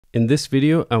In this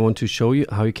video, I want to show you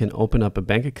how you can open up a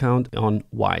bank account on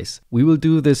Wise. We will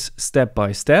do this step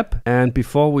by step. And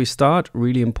before we start,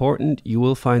 really important, you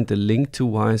will find the link to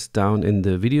Wise down in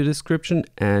the video description.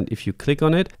 And if you click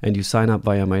on it and you sign up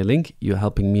via my link, you're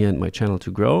helping me and my channel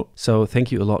to grow. So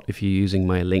thank you a lot if you're using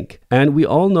my link. And we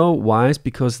all know Wise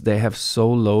because they have so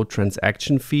low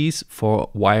transaction fees for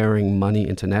wiring money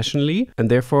internationally. And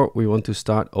therefore, we want to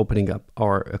start opening up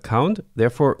our account.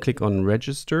 Therefore, click on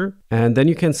register. And then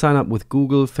you can sign up with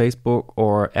Google, Facebook,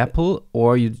 or Apple,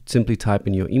 or you simply type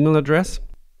in your email address,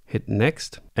 hit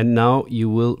next, and now you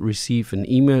will receive an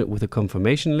email with a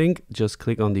confirmation link. Just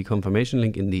click on the confirmation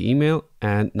link in the email,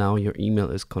 and now your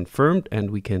email is confirmed and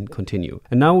we can continue.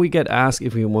 And now we get asked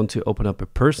if we want to open up a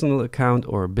personal account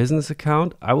or a business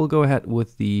account. I will go ahead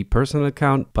with the personal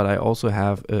account, but I also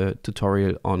have a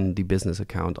tutorial on the business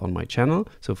account on my channel,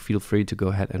 so feel free to go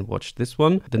ahead and watch this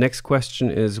one. The next question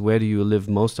is, where do you live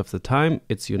most of the time?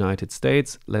 It's United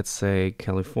States, let's say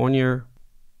California.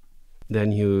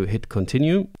 Then you hit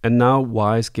continue. And now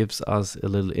Wise gives us a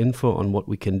little info on what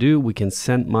we can do. We can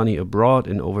send money abroad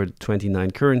in over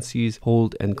 29 currencies,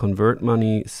 hold and convert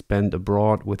money, spend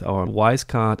abroad with our Wise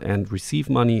card and receive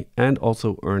money, and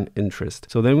also earn interest.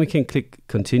 So then we can click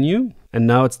continue. And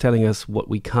now it's telling us what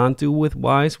we can't do with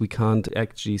Wise. We can't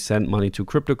actually send money to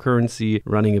cryptocurrency,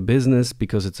 running a business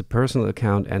because it's a personal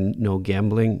account and no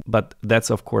gambling. But that's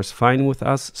of course fine with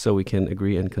us, so we can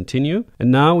agree and continue. And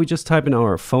now we just type in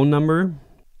our phone number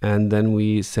and then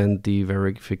we send the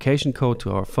verification code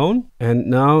to our phone. And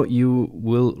now you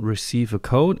will receive a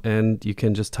code and you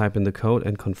can just type in the code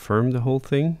and confirm the whole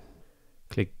thing.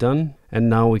 Click done. And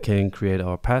now we can create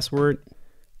our password.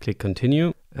 Click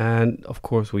continue. And of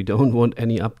course, we don't want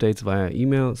any updates via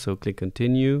email, so click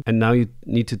continue. And now you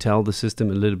need to tell the system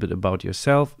a little bit about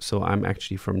yourself. So I'm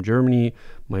actually from Germany,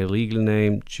 my legal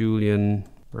name, Julian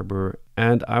Berber,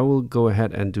 and I will go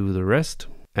ahead and do the rest.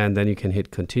 And then you can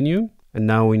hit continue. And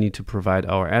now we need to provide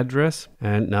our address.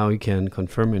 And now you can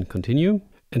confirm and continue.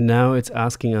 And now it's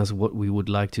asking us what we would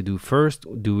like to do first.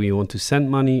 Do we want to send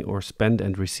money or spend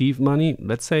and receive money?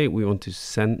 Let's say we want to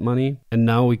send money. And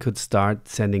now we could start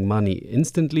sending money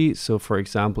instantly. So for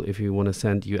example, if you want to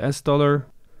send US dollar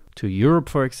to Europe,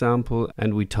 for example,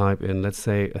 and we type in, let's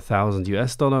say, 1,000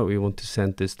 US dollar, we want to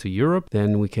send this to Europe,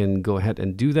 then we can go ahead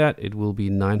and do that. It will be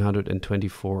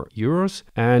 924 euros.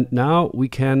 And now we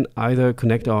can either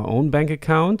connect our own bank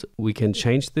account, we can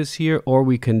change this here, or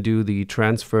we can do the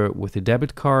transfer with a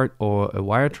debit card or a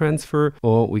wire transfer,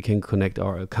 or we can connect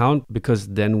our account because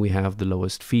then we have the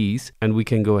lowest fees. And we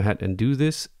can go ahead and do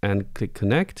this and click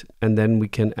connect, and then we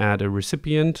can add a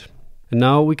recipient. And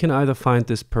now we can either find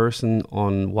this person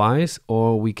on Wise,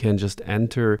 or we can just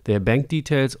enter their bank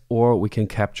details, or we can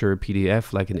capture a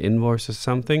PDF like an invoice or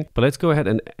something. But let's go ahead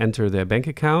and enter their bank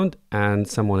account and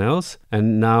someone else.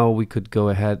 And now we could go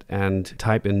ahead and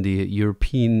type in the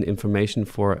European information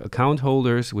for account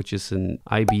holders, which is an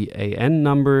IBAN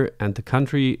number and the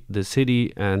country, the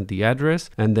city and the address.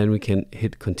 And then we can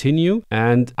hit continue.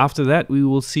 And after that, we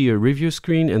will see a review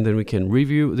screen, and then we can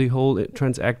review the whole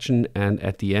transaction. And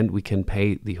at the end, we can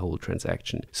pay the whole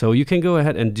transaction. So you can go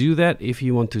ahead and do that if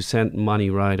you want to send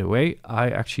money right away. I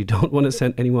actually don't want to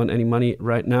send anyone any money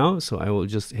right now, so I will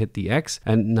just hit the X,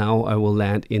 and now I will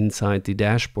land inside the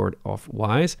dashboard of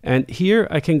Wise. And here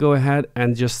I can go ahead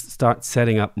and just start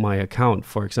setting up my account.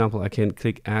 For example, I can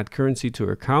click add currency to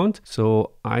account.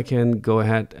 So I can go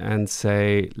ahead and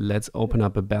say, let's open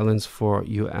up a balance for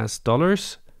US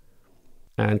dollars.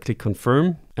 And click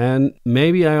confirm. And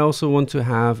maybe I also want to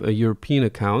have a European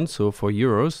account, so for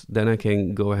euros, then I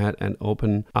can go ahead and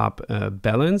open up a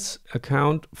balance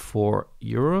account for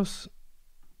euros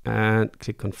and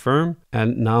click confirm.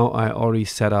 And now I already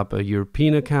set up a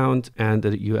European account and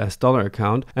a US dollar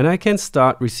account, and I can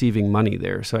start receiving money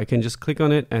there. So I can just click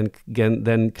on it and again,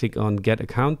 then click on get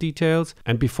account details.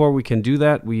 And before we can do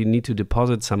that, we need to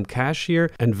deposit some cash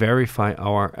here and verify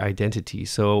our identity.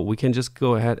 So we can just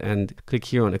go ahead and click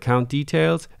here on account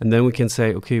details, and then we can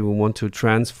say, okay, we want to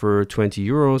transfer 20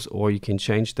 euros, or you can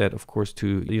change that of course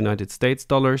to United States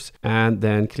dollars, and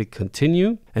then click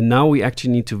continue. And now we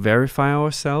actually need to verify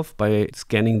ourselves by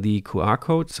scanning the QR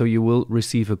code. So you will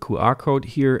receive a QR code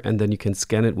here, and then you can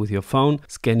scan it with your phone,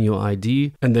 scan your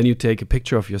ID, and then you take a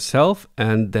picture of yourself,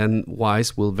 and then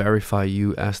Wise will verify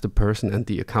you as the person and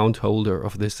the account holder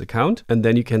of this account. And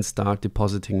then you can start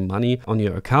depositing money on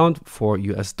your account for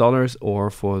US dollars or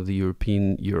for the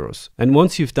European euros. And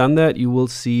once you've done that, you will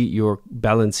see your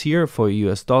balance here for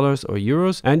US dollars or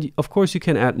euros. And of course, you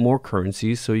can add more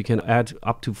currencies. So you can add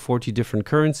up to 40 different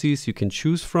currencies you can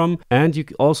choose from. And you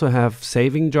also have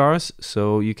saving jars,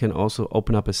 so you can also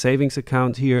open up a savings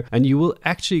account here, and you will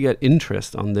actually get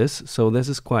interest on this. So this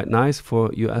is quite nice.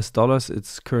 For US dollars,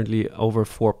 it's currently over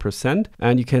 4%,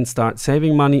 and you can start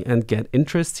saving money and get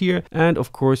interest here. And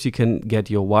of course, you can get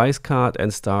your Wise card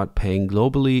and start paying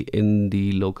globally in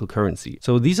the local currency.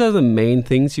 So these are the main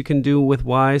things you can do with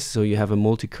Wise. So you have a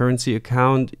multi-currency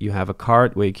account, you have a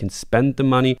card where you can spend the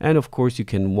money, and of course you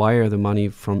can wire the money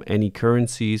from any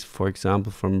currencies, for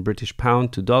example from British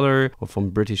pound to dollar or from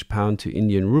British pound to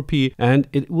Indian rupee, and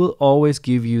it will always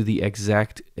give you the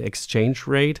exact exchange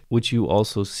rate, which you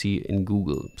also see in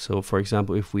Google. So for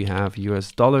example, if we have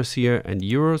US dollars here and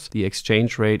euros, the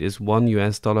exchange rate is $1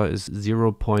 US is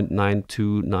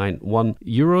 0.9291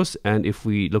 euros, and if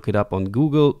we look it up on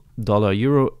Google, dollar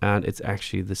euro, and it's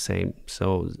actually the same,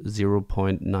 so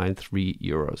 0.93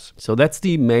 euros. So that's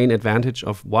the main advantage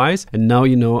of Wise, and now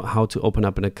you know how to open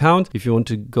up an account. If you want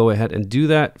to go ahead and do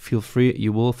that, feel free.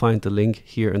 You will find the link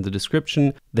here in the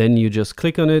description. Then you just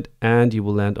click on it and you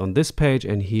will land on this page,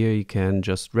 and here you can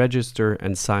just register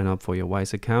and sign up for your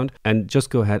Wise account, and just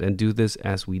go ahead and do this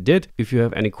as we did. If you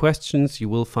have any questions, you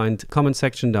will find the comment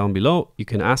section down below. You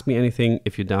can ask me anything.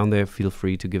 If you're down there, feel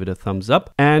free to give it a thumbs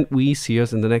up, and we see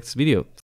us in the next video.